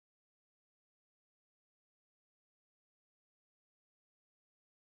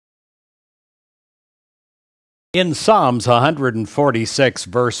In Psalms 146,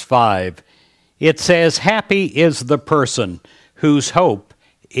 verse 5, it says, "Happy is the person whose hope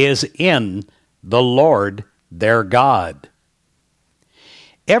is in the Lord their God."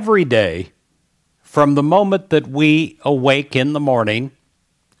 Every day, from the moment that we awake in the morning,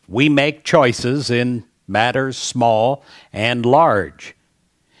 we make choices in matters small and large.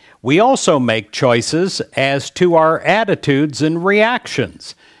 We also make choices as to our attitudes and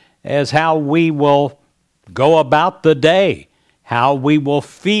reactions, as how we will go about the day, how we will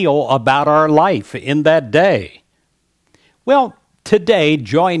feel about our life in that day. Well, today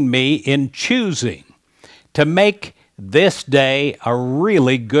join me in choosing to make this day a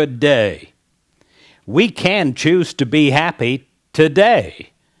really good day. We can choose to be happy today.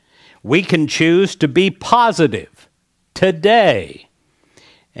 We can choose to be positive today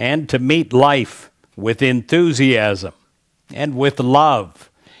and to meet life with enthusiasm and with love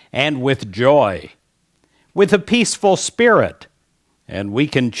and with joy, with a peaceful spirit. And we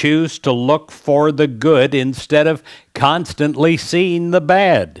can choose to look for the good instead of constantly seeing the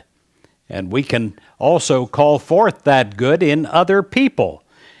bad. And we can also call forth that good in other people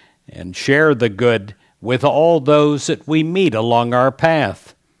and share the good with all those that we meet along our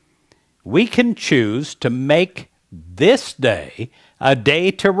path. We can choose to make this day a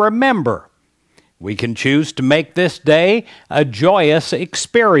day to remember. We can choose to make this day a joyous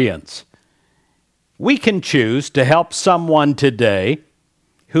experience. We can choose to help someone today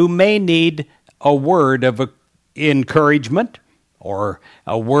who may need a word of encouragement or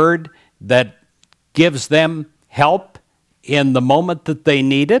a word that gives them help in the moment that they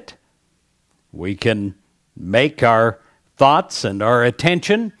need it. We can make our thoughts and our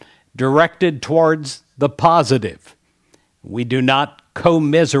attention directed towards the positive. We do not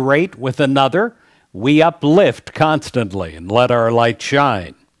commiserate with another. We uplift constantly and let our light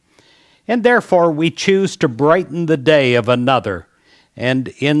shine. And therefore we choose to brighten the day of another, and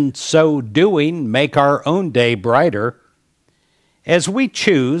in so doing make our own day brighter. As we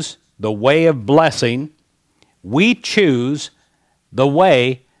choose the way of blessing, we choose the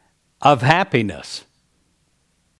way of happiness.